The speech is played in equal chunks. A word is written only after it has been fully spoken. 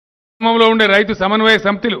గ్రామంలో ఉండే రైతు సమన్వయ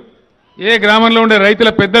సమితులు, ఏ గ్రామంలో ఉండే రైతుల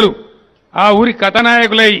పెద్దలు ఆ ఊరి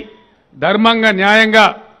కథానాయకులై ధర్మంగా న్యాయంగా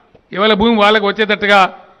ఎవరి భూమి వాళ్ళకు వచ్చేటట్టుగా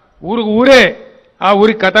ఊరే ఆ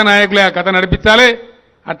ఊరి కథానాయకులే ఆ కథ నడిపించాలి.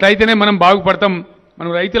 అట్లయితేనే మనం బాగుపడతాం.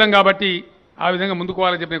 మనం రైతులం కాబట్టి ఆ విధంగా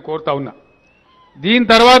ముందుకోవాలని చెప్పి నేను కోరుతా ఉన్నా. దీని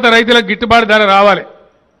తర్వాత రైతులకు గిట్టుబాటు ధర రావాలి.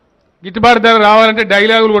 గిట్టుబాటు ధర రావాలంటే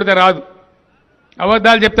డైలాగులు కొడితే రాదు,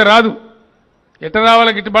 అబద్ధాలు చెప్తే రాదు. ఎట్లా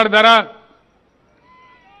రావాలి గిట్టుబాటు ధర?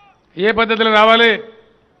 ఏ పద్ధతిలో రావాలి?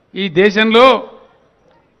 ఈ దేశంలో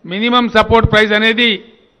మినిమం సపోర్ట్ ప్రైస్ అనేది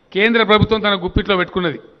కేంద్ర ప్రభుత్వం తన గుప్పిట్లో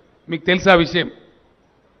పెట్టుకున్నది. మీకు తెలుసా విషయం?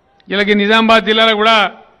 ఇలాగే నిజామాబాద్ జిల్లాలో కూడా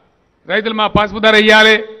రైతులు మా పసుపు ధర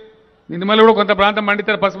ఇవ్వాలి, నిన్నమల్లి కూడా కొంత ప్రాంతం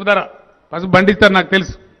పండిస్తారు, పసుపు పండిస్తారు, నాకు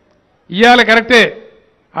తెలుసు. ఇవ్వాలి కరెక్టే,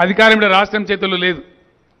 అధికారం ఇక్కడ రాష్ట్రం చేతుల్లో లేదు.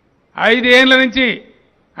 5 ఏళ్ల నుంచి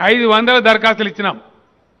 500 దరఖాస్తులు ఇచ్చినాం.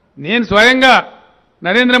 నేను స్వయంగా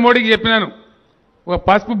నరేంద్ర మోడీకి చెప్పినాను, ఒక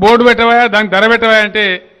పసుపు బోర్డు పెట్టవా, దానికి ధర పెట్టవా అంటే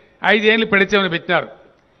 5 ఏళ్ళు పెడిచేమని పెట్టినారు.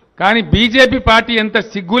 కానీ బీజేపీ పార్టీ ఎంత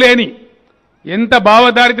సిగ్గులేని, ఎంత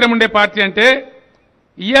భావదారిద్ర్యం ఉండే పార్టీ అంటే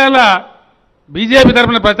ఇవాళ బీజేపీ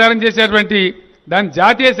తరఫున ప్రచారం చేసేటువంటి దాని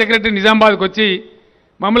జాతీయ సెక్రటరీ నిజామాబాద్కి వచ్చి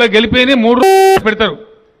మమ్మల్ని గెలిపేని 3 పెడతారు.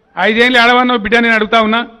 5 ఏళ్ళు ఆడవన్నా బిడ్డ నేను అడుగుతా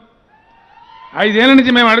ఉన్నా. 5 ఏళ్ల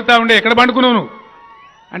నుంచి మేము అడుగుతా ఉండే ఎక్కడ పండుకున్నావు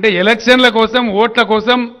అంటే ఎలక్షన్ల కోసం, ఓట్ల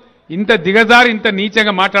కోసం ఇంత దిగజారి ఇంత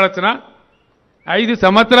నీచంగా మాట్లాడచ్చునా? 5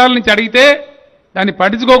 సంవత్సరాల నుంచి అడిగితే దాన్ని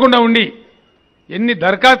పట్టించుకోకుండా ఉండి, ఎన్ని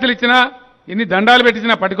దరఖాస్తులు ఇచ్చినా ఎన్ని దండాలు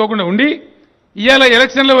పెట్టించినా పట్టుకోకుండా ఉండి ఇవాళ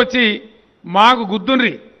ఎలక్షన్లో వచ్చి మాకు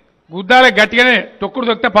గుద్దుండ్రి, గుద్దాలే గట్టిగానే, తొక్కుడు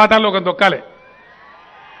తొక్కితే పాతాల్లో ఒక తొక్కాలి.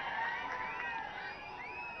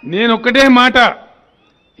 నేను ఒక్కటే మాట,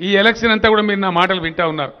 ఈ ఎలక్షన్ అంతా కూడా మీరు నా మాటలు వింటా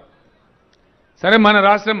ఉన్నారు. సరే, మన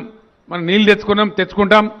రాష్ట్రం మనం నీళ్లు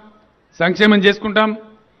తెచ్చుకుంటాం, సంక్షేమం చేసుకుంటాం.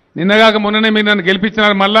 నిన్నగాక మొన్ననే మీరు నన్ను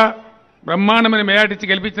గెలిపించినారు, మళ్ళా బ్రహ్మాండమైన మేయాటిచ్చి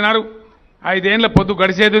గెలిపించినారు. 5 ఏళ్ల పొద్దు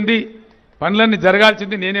గడిచేది ఉంది, పనులన్నీ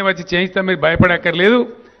జరగాల్సింది. నేనే వచ్చి చేయిస్తాను, మీరు భయపడక్కర్లేదు,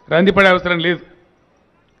 రందిపడే అవసరం లేదు.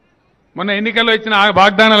 మొన్న ఎన్నికల్లో ఇచ్చిన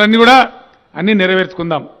వాగ్దానాలన్నీ కూడా అన్నీ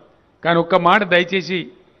నెరవేర్చుకుందాం. కానీ ఒక్క మాట దయచేసి,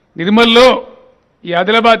 నిర్మల్లో ఈ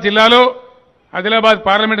ఆదిలాబాద్ జిల్లాలో, ఆదిలాబాద్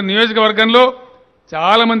పార్లమెంటు నియోజకవర్గంలో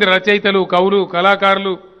చాలామంది రచయితలు, కవులు,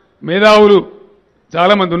 కళాకారులు, మేధావులు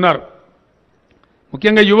చాలామంది ఉన్నారు.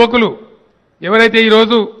 ముఖ్యంగా యువకులు ఎవరైతే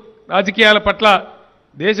ఈరోజు రాజకీయాల పట్ల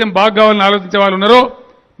దేశం బాగా కావాలని ఆలోచించే వాళ్ళు ఉన్నారో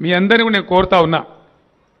మీ అందరినీ కూడా నేను కోరుతా ఉన్నా.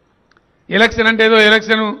 ఎలక్షన్ అంటే ఏదో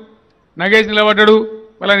ఎలక్షన్ నగేష్ నిలబడ్డాడు,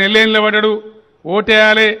 వాళ్ళ నెల్లేని నిలబడ్డాడు,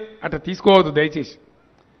 ఓటేయాలి అట్లా తీసుకోవద్దు దయచేసి.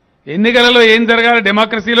 ఎన్నికలలో ఏం జరగాలి?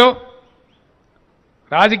 డెమోక్రసీలో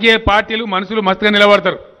రాజకీయ పార్టీలు మనుషులు మస్తుగా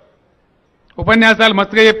నిలబడతారు, ఉపన్యాసాలు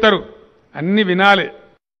మస్తుగా చెప్తారు, అన్ని వినాలి,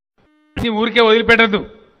 అన్ని ఊరికే వదిలిపెట్టద్దు.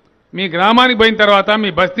 మీ గ్రామానికి పోయిన తర్వాత, మీ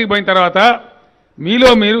బస్తీకి పోయిన తర్వాత మీలో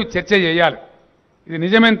మీరు చర్చ చేయాలి. ఇది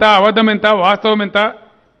నిజమెంత, అబద్ధం ఎంత, వాస్తవం ఎంత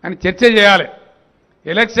అని చర్చ చేయాలి.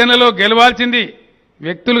 ఎలక్షన్లలో గెలవాల్సింది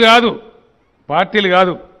వ్యక్తులు కాదు, పార్టీలు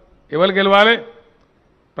కాదు. ఎవరు గెలవాలి?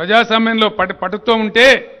 ప్రజాస్వామ్యంలో పటుత్వం ఉంటే,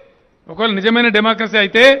 ఒకవేళ నిజమైన డెమోక్రసీ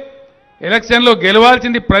అయితే ఎలక్షన్లో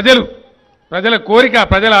గెలవాల్సింది ప్రజలు, ప్రజల కోరిక,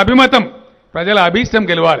 ప్రజల అభిమతం, ప్రజల అభీష్టం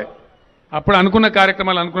గెలవాలి. అప్పుడు అనుకున్న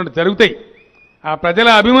కార్యక్రమాలు అనుకున్నట్టు జరుగుతాయి. ఆ ప్రజల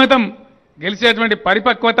అభిమతం గెలిచేటువంటి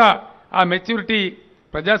పరిపక్వత, ఆ మెచ్యూరిటీ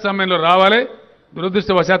ప్రజాస్వామ్యంలో రావాలి.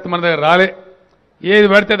 దురదృష్టవశాత్తు మన దగ్గర రాలే. ఏది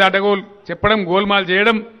పడితే అడ్డగోలు చెప్పడం, గోల్మాల్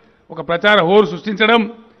చేయడం, ఒక ప్రచార హోరు సృష్టించడం,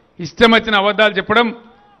 ఇష్టం వచ్చిన అబద్ధాలు చెప్పడం,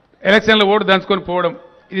 ఎలక్షన్లో ఓటు దంచుకొని పోవడం,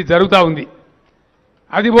 ఇది జరుగుతూ ఉంది.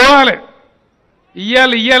 అది పోవాలి.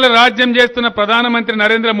 ఇయ్యాల రాజ్యం చేస్తున్న ప్రధానమంత్రి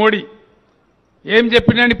నరేంద్ర మోడీ ఏం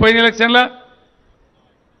చెప్పిండండి? పోయిన ఎలక్షన్లో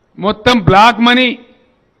మొత్తం బ్లాక్ మనీ,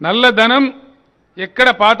 నల్లధనం ఎక్కడ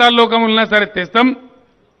పాతాళలోకం ఉన్నా సరే తెస్తాం,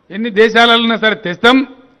 ఎన్ని దేశాలలో ఉన్నా సరే తెస్తాం,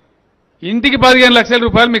 ఇంటికి 15 లక్షల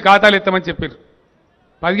రూపాయలు మీ ఖాతాలు ఎత్తామని చెప్పారు.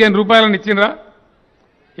 15 రూపాయలను ఇచ్చిండ్రా?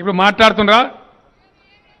 ఇప్పుడు మాట్లాడుతుండ్రా?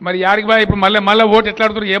 మరి యాడికి బాయ్ ఇప్పుడు మళ్ళీ ఓటు ఎట్లా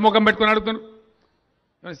అడుగుతున్నారు? ఏ ముఖం పెట్టుకుని అడుగుతున్నారు?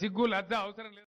 సిగ్గు లజ్జ అవసరం లేదు.